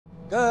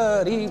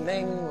Good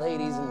evening,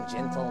 ladies and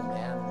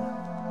gentlemen.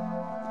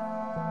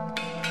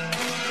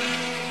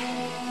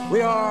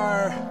 We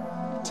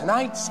are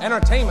tonight's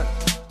entertainment.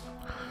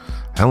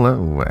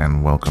 Hello,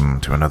 and welcome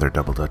to another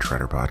Double Dutch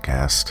Writer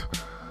podcast.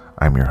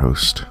 I'm your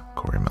host,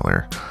 Corey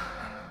Miller.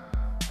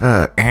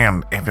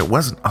 And if it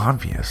wasn't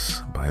obvious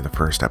by the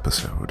first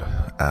episode,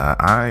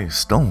 I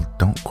still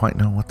don't quite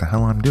know what the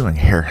hell I'm doing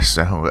here,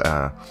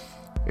 so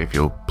if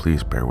you'll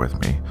please bear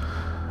with me.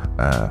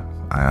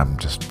 I'm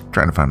just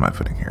trying to find my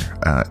footing here.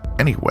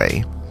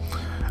 Anyway,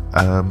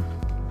 I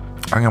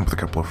hung out with a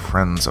couple of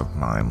friends of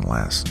mine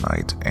last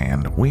night,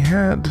 and we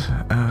had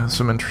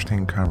some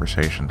interesting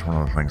conversations. One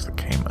of the things that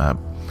came up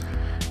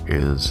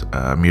is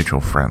a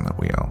mutual friend that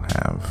we all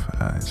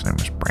have. His name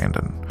is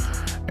Brandon,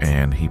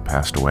 and he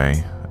passed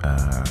away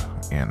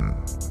in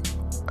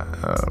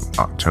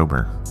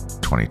October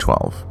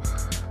 2012.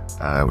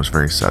 It was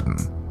very sudden.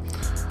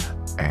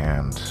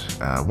 And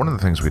one of the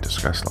things we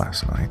discussed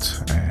last night,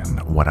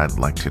 and what I'd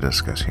like to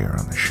discuss here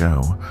on the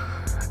show,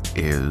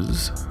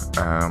 is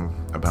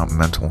about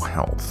mental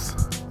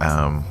health.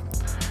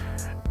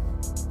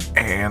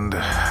 And,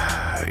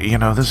 you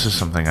know, this is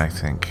something I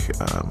think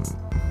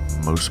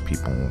most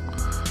people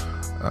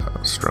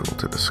struggle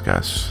to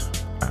discuss.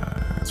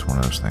 It's one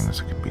of those things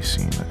that can be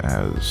seen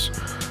as,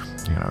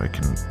 you know,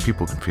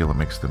 people can feel it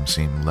makes them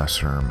seem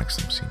lesser, makes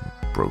them seem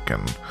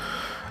broken.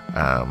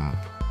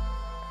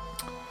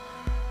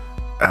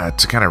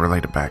 To kind of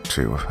relate it back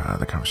to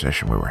the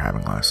conversation we were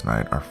having last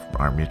night,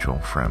 our mutual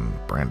friend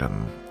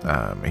Brandon,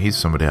 he's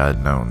somebody I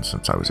had known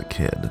since I was a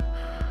kid,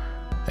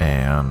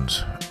 and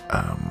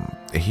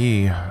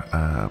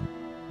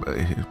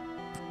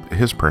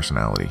his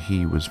personality,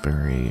 he was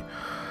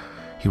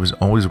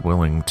always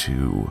willing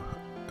to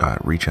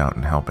reach out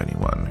and help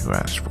anyone who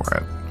asked for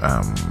it.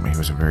 He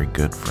was a very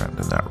good friend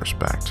in that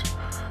respect,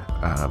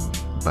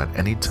 but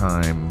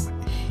anytime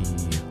he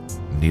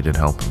needed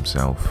help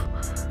himself,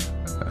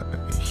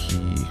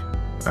 he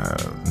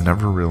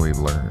never really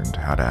learned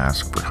how to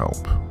ask for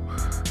help,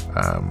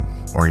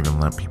 or even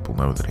let people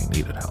know that he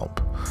needed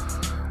help.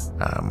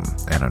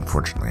 And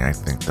unfortunately, I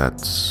think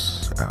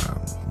that's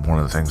one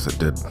of the things that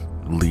did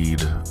lead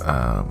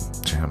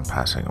to him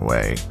passing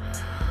away.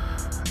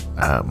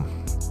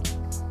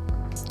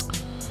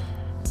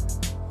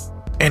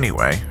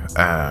 Anyway,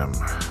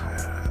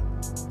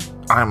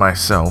 I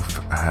myself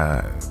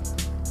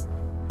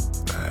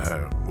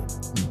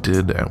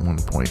did at one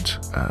point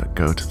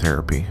go to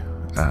therapy.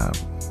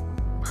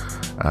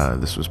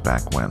 This was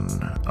back when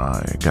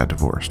I got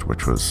divorced,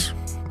 which was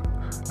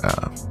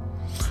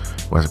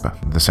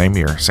about the same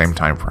year, same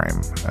time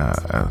frame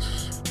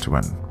as to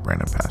when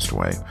Brandon passed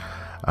away.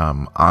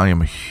 I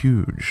am a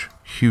huge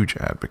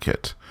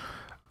advocate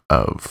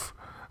of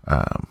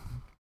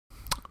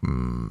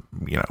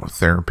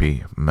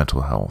therapy,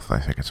 mental health. I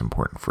think it's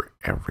important for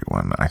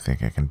everyone. I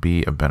think it can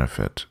be a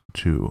benefit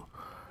to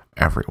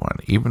everyone,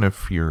 even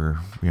if you're,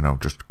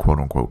 just quote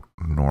unquote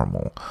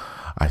normal.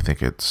 I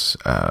think it's,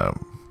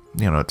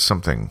 it's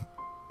something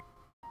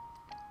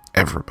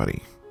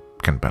everybody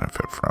can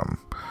benefit from.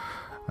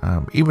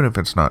 Even if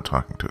it's not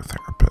talking to a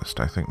therapist,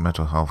 I think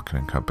mental health can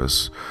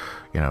encompass,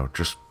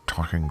 just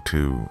talking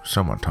to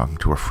someone, talking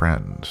to a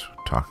friend,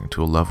 talking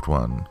to a loved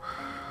one.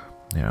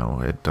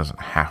 It doesn't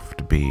have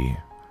to be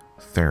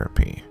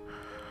therapy.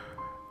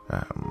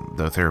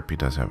 Though therapy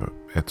does have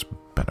its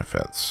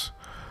benefits.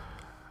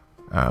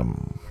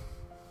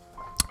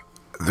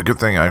 The good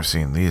thing I've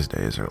seen these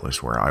days, or at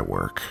least where I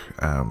work,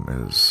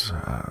 is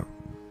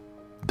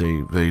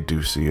they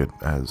do see it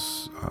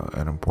as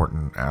an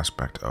important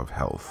aspect of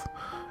health,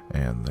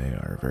 and they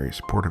are very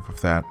supportive of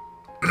that.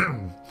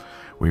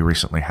 We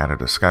recently had a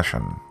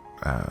discussion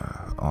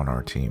on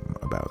our team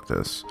about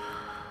this,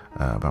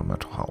 about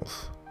mental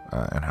health,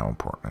 and how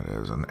important it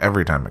is. And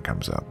every time it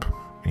comes up,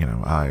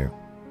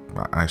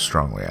 I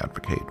strongly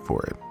advocate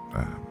for it.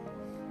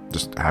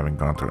 Just having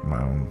gone through it in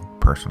my own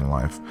personal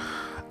life.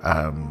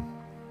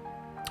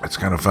 It's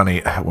kind of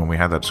funny, when we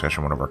had that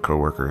discussion, one of our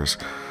coworkers,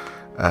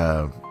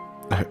 found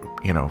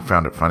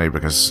it funny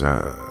because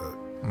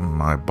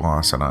my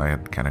boss and I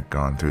had kind of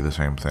gone through the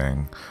same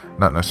thing,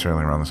 not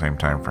necessarily around the same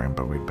time frame,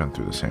 but we'd been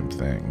through the same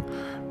thing,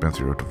 been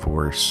through a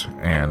divorce,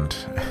 and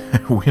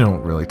we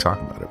don't really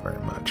talk about it very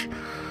much.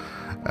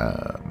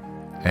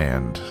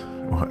 And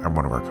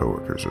one of our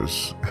coworkers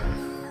was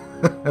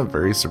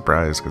very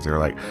surprised because they were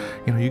like,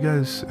 you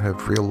guys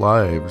have real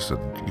lives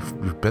and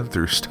you've been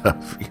through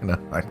stuff.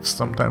 I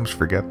sometimes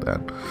forget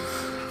that,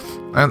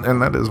 and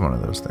that is one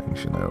of those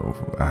things.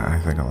 I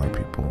think a lot of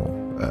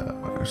people,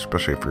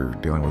 especially if you're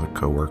dealing with a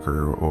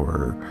coworker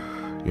or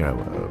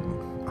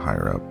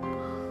higher up,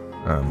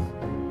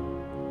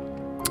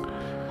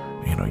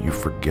 you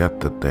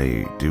forget that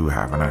they do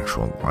have an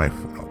actual life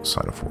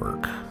outside of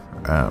work,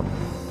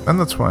 and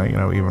that's why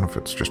even if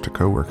it's just a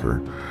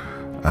coworker,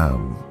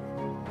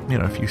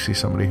 if you see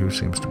somebody who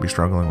seems to be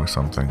struggling with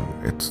something,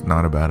 it's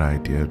not a bad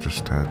idea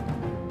just to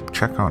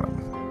check on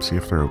them, see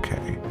if they're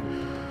okay.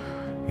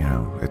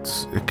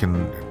 It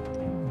can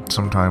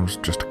sometimes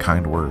just a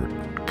kind word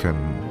can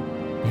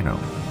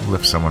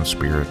lift someone's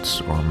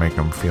spirits or make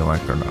them feel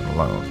like they're not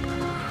alone.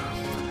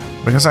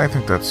 Because I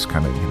think that's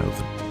kind of,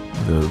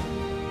 the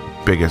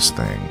biggest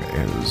thing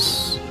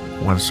is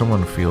when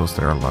someone feels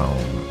they're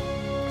alone,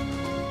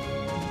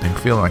 they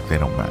feel like they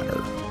don't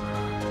matter.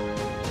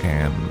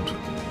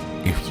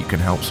 And if you can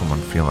help someone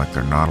feel like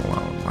they're not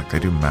alone, like they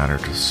do matter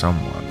to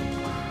someone,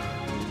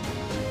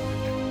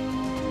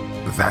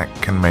 that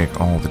can make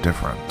all the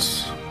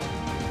difference.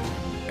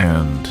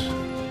 And,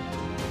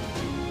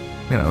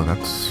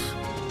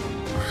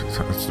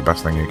 that's the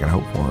best thing you can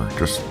hope for.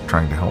 Just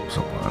trying to help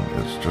someone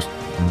is just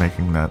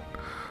making that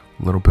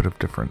little bit of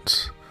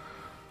difference.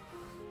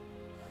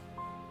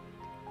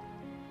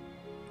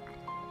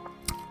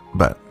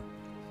 But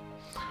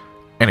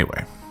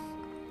anyway,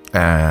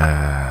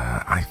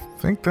 I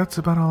think that's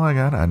about all I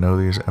got. I know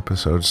these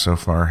episodes so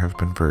far have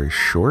been very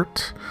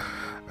short.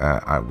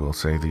 I will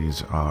say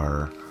these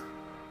are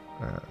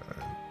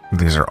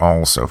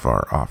all so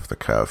far off the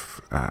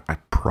cuff. I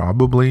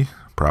probably,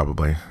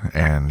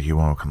 and you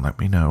all can let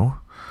me know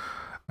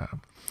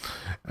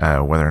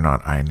whether or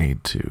not I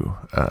need to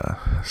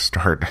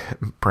start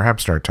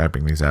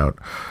typing these out,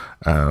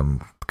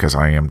 because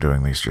I am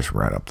doing these just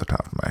right up the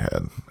top of my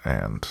head,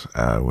 and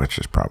which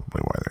is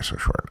probably why they're so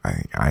short.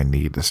 I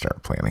need to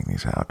start planning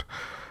these out.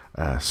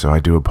 So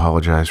I do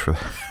apologize for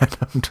that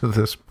up to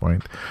this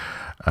point.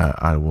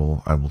 I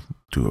will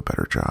do a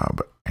better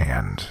job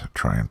and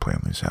try and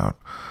plan these out.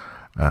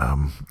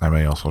 I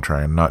may also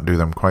try and not do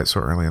them quite so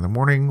early in the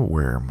morning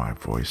where my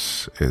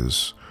voice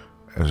is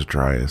as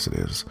dry as it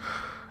is,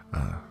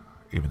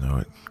 even though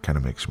it kind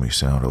of makes me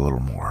sound a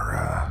little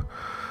more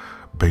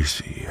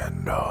bassy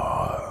and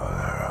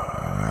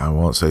I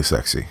won't say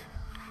sexy.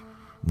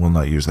 Will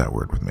not use that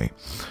word with me.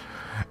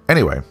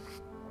 Anyway,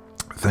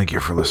 thank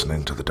you for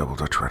listening to the Double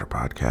Dutch Writer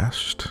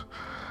podcast.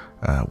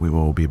 We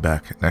will be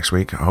back next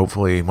week,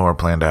 hopefully more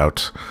planned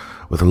out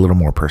with a little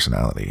more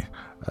personality.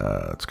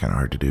 It's kind of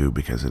hard to do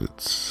because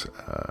it's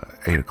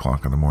 8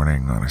 o'clock in the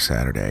morning on a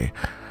Saturday,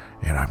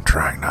 and I'm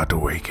trying not to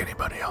wake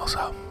anybody else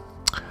up.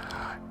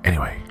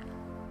 Anyway,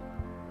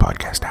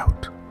 podcast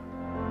out.